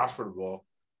being profitable.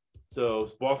 So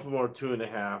it's Baltimore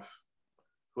 2.5.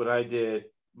 What I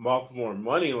did, Baltimore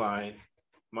money line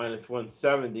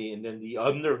 -170, and then the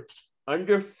under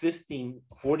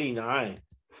 49.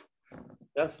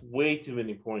 That's way too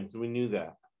many points. We knew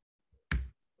that.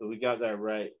 So we got that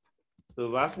right. So the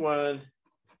last one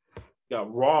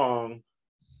got wrong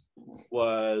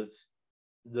was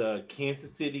the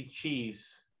Kansas City Chiefs,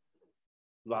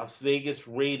 Las Vegas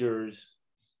Raiders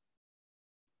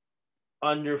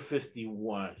under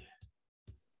 51.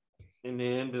 and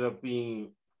it ended up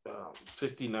being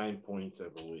 59 points, I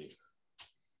believe.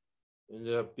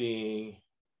 Ended up being,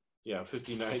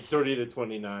 59,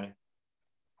 30-29.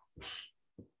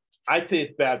 I'd say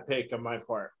it's bad pick on my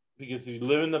part because if you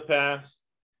live in the past,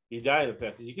 you die in the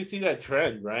past. And you can see that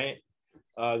trend, right?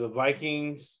 The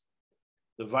Vikings,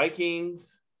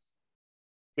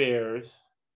 Bears,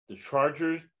 the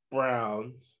Chargers,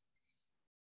 Browns,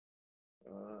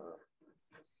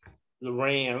 the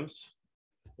Rams,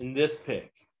 in this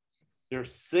pick.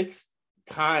 There's 6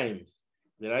 times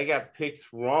that I got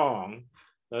picks wrong.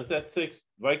 That's that 6.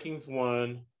 Vikings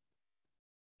won.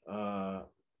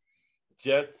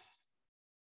 Jets.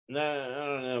 Nah, I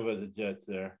don't know about the Jets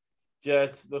there.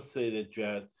 Jets, let's say the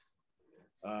Jets.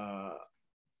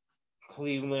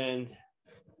 Cleveland,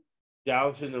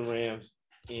 Dallas and the Rams,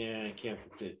 and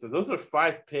Kansas City. So those are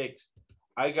 5 picks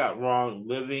I got wrong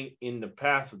living in the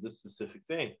past with this specific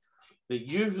thing. That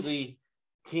usually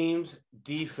teams'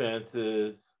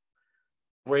 defenses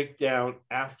break down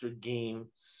after game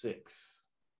 6.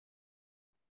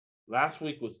 Last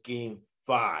week was game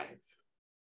 5.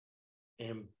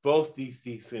 And both these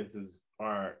defenses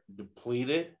are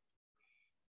depleted.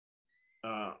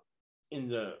 In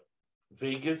the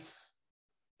Vegas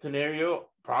scenario,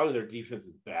 probably their defense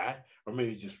is bad, or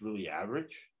maybe just really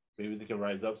average. Maybe they can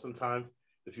rise up sometimes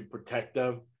if you protect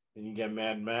them and you get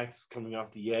Mad Max coming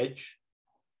off the edge.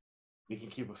 You can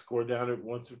keep a score down at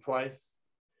once or twice.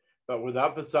 But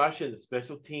without Bisaccia, the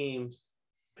special teams,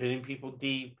 pitting people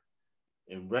deep,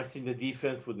 and resting the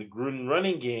defense with the Gruden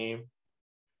running game,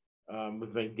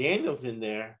 with McDaniels in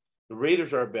there, the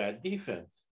Raiders are a bad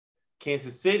defense.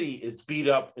 Kansas City is beat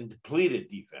up and depleted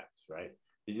defense, right?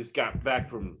 They just got back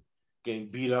from getting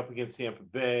beat up against Tampa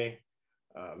Bay.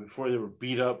 Before they were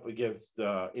beat up against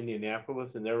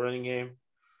Indianapolis in their running game.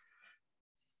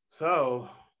 So,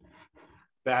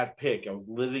 bad pick. I was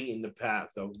living in the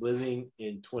past. I was living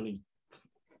in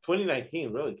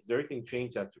 2019, really, because everything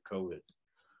changed after COVID.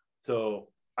 So,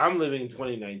 I'm living in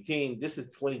 2019. This is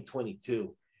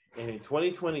 2022. And in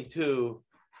 2022,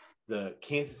 the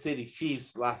Kansas City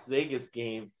Chiefs Las Vegas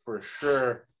game for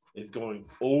sure is going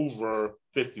over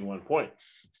 51 points.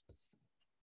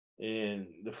 And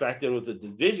the fact that it was a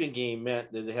division game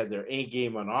meant that they had their A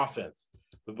game on offense,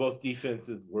 but both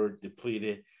defenses were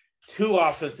depleted. 2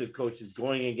 offensive coaches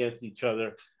going against each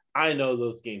other. I know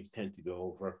those games tend to go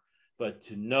over, but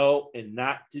to know and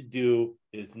not to do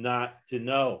is not to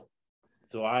know.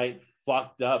 So I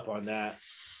fucked up on that.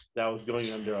 That was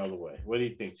going under all the way. What do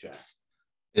you think, Chad?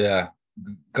 Yeah,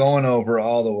 going over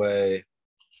all the way.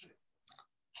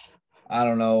 I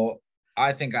don't know.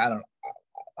 I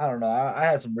don't know. I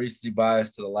had some recency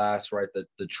bias to the last, right?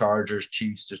 The Chargers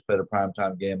Chiefs just played a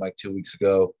primetime game like 2 weeks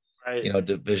ago. Right. You know,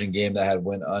 division game that had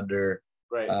went under.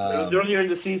 Right. It was earlier in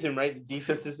the season, right? The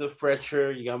defense is a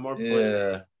fresher. You got more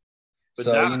players. Yeah.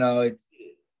 So, you know, it's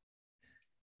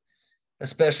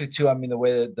especially too, I mean, the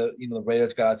way that the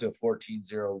Raiders got out to a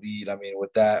 14-0 lead. I mean,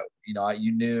 with that, you know,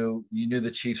 you knew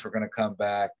the Chiefs were going to come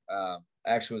back.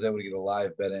 Actually was able to get a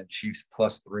live bet in Chiefs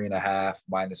plus 3.5,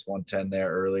 minus 110 there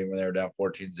early when they were down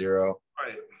 14-0.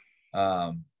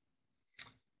 Right.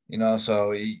 You know,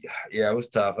 so yeah, it was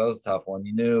tough. That was a tough one.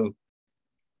 You knew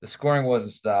the scoring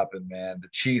wasn't stopping, man. The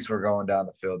Chiefs were going down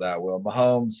the field that well.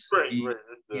 Mahomes,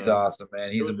 he's awesome,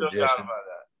 man. He's a magician.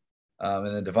 And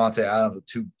then Devontae Adams with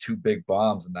two big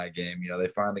bombs in that game. You know, they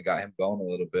finally got him going a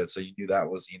little bit. So you knew that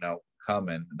was, you know,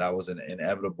 coming. That was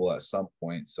inevitable at some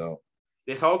point. So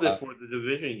they held it for the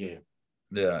division game.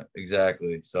 Yeah,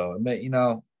 exactly. So, you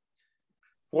know,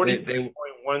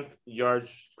 43.1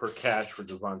 yards per catch for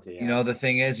Devontae Adams. You know, the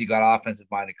thing is, you got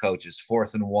offensive-minded coaches.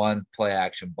 4th and 1, play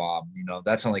action bomb. You know,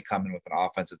 that's only coming with an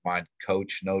offensive-minded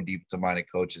coach. No defensive-minded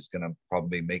coach is going to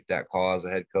probably make that call as a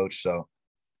head coach. So,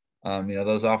 you know,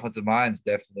 those offensive minds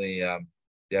definitely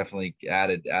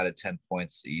added 10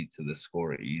 points to the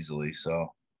score easily.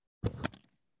 So,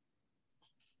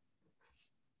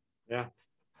 yeah,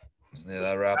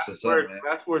 that wraps us up, man.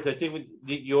 Last words. I think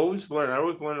you always learn. I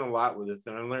always learn a lot with this,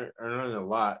 and I learned a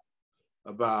lot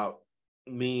about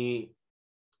me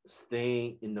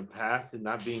staying in the past and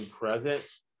not being present.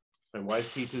 My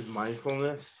wife teaches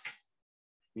mindfulness.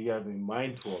 You got to be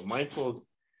mindful. Mindful is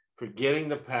forgetting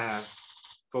the past,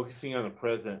 focusing on the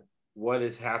present, what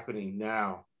is happening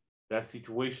now. That's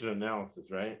situational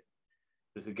analysis, right?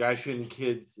 There's a guy shooting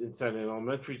kids inside an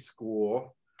elementary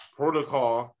school.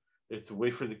 Protocol is to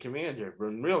wait for the commander. But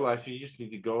in real life, you just need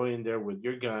to go in there with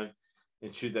your gun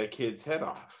and shoot that kid's head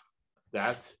off.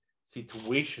 That's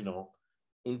situational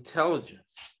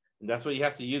intelligence. And that's what you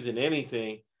have to use in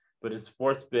anything, but in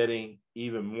sports betting,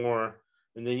 even more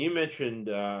And then you mentioned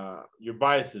your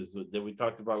biases that we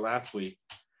talked about last week.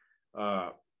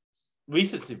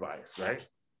 Recency bias, right?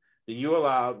 That you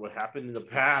allowed what happened in the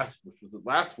past, which was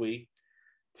last week,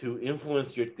 to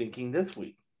influence your thinking this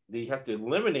week. That you have to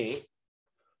eliminate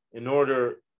in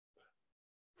order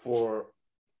for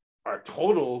our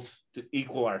totals to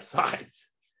equal our sides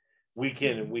week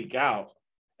in and week out,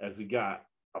 as we got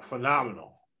a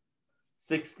phenomenal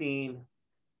 16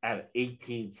 out of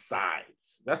 18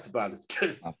 sides. That's about as good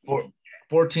as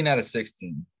 14 out of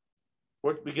 16.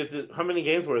 Because how many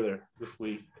games were there this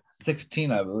week?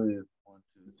 16, I believe.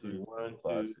 1,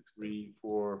 2, 3,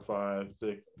 4, 5,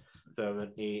 6,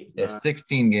 7, 8, yeah,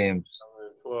 16 games.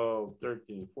 12,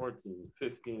 13, 14,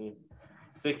 15,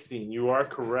 16. You are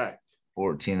correct.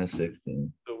 14 to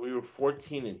 16. So we were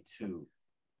 14 and 2.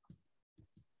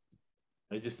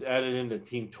 I just added in the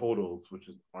team totals, which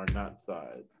are not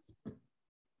sides.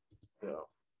 So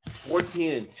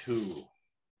 14 and 2.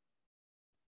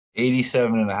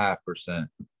 87.5%.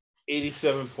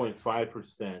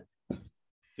 87.5%.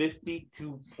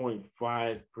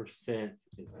 52.5%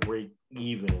 is break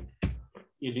even. And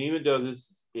even though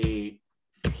this is a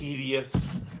tedious,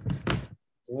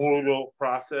 brutal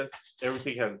process,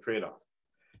 everything has a trade-off.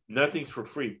 Nothing's for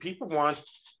free. People want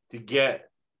to get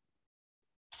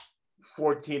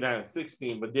 14 out of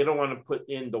 16, but they don't want to put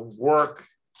in the work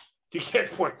to get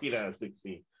 14 out of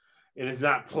 16. And it's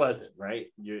not pleasant, right?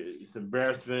 It's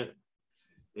embarrassment.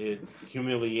 It's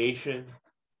humiliation.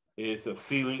 It's a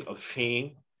feeling of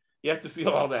shame. You have to feel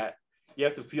all that. You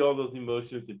have to feel all those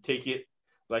emotions and take it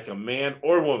like a man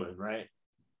or woman, right?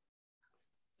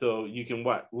 So you can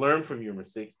learn from your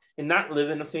mistakes and not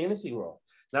live in a fantasy world.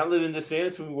 Not live in this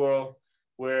fantasy world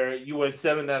where you went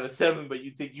 7 out of 7, but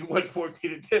you think you went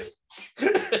 14 to 10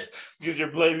 because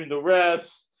you're blaming the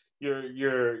refs.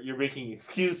 You're making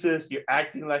excuses. You're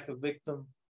acting like a victim,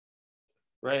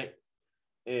 right?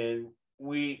 And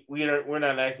we're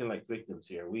not acting like victims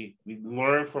here. We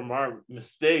learn from our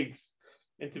mistakes,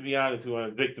 and to be honest, we want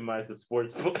to victimize the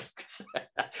sports book.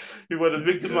 We want to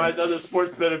victimize other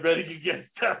sports better betting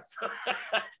against us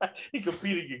and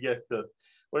competing against us.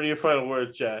 What are your final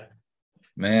words, Chad?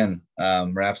 Man,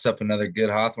 wraps up another good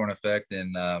Hawthorne effect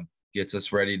and gets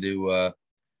us ready to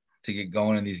get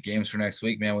going in these games for next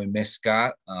week. Man, we miss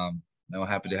Scott. I'm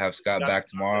happy to have Scott back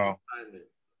tomorrow.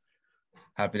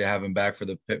 Happy to have him back for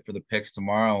the picks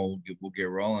tomorrow. We'll get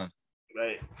rolling.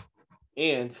 Right,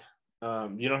 and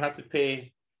you don't have to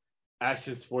pay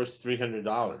Action Sports $300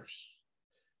 or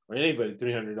anybody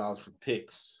 $300 for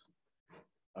picks.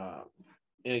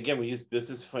 And again, we use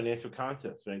business financial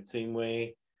concepts, right? Same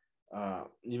way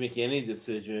you make any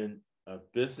decision, a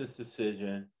business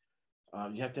decision,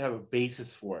 you have to have a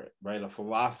basis for it, right? A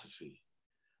philosophy.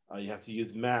 You have to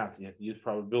use math. You have to use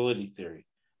probability theory,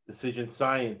 decision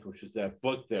science, which is that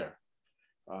book there.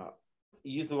 You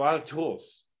use a lot of tools,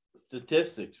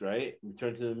 statistics, right?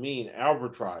 Return to the mean,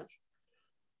 arbitrage.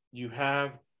 You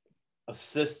have a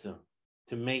system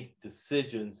to make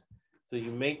decisions. So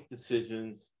you make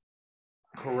decisions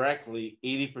correctly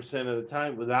 80% of the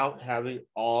time without having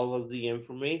all of the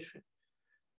information.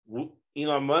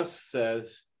 Elon Musk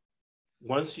says,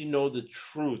 once you know the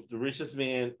truth, the richest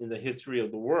man in the history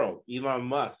of the world, Elon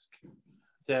Musk,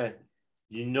 said,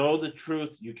 you know the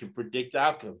truth, you can predict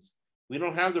outcomes. We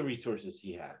don't have the resources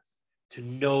he has to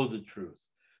know the truth.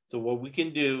 So what we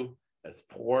can do as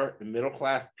poor and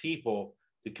middle-class people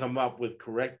to come up with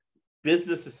correct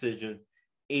business decisions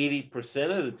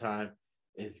 80% of the time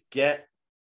is get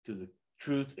to the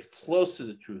truth, as close to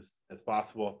the truth as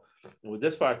possible. And what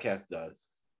this podcast does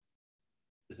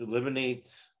is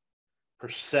eliminates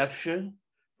perception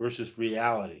versus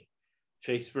reality.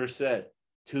 Shakespeare said,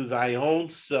 to thy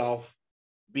own self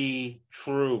be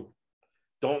true.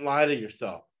 Don't lie to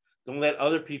yourself. Don't let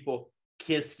other people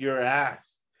kiss your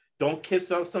ass. Don't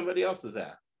kiss up somebody else's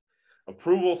ass.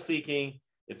 Approval seeking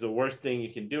is the worst thing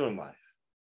you can do in life.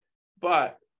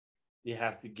 But you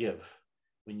have to give.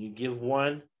 When you give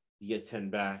one, you get 10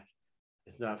 back.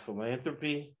 It's not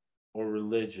philanthropy or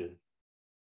religion.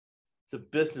 It's a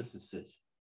business decision.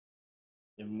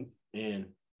 And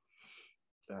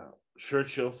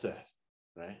Churchill said,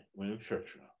 right? William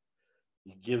Churchill,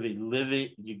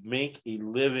 you make a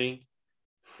living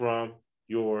from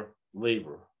your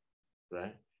labor,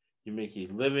 right? You make a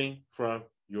living from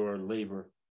your labor,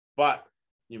 but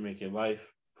you make a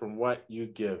life from what you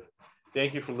give.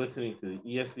 Thank you for listening to the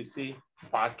ESBC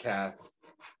Podcast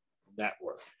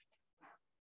Network.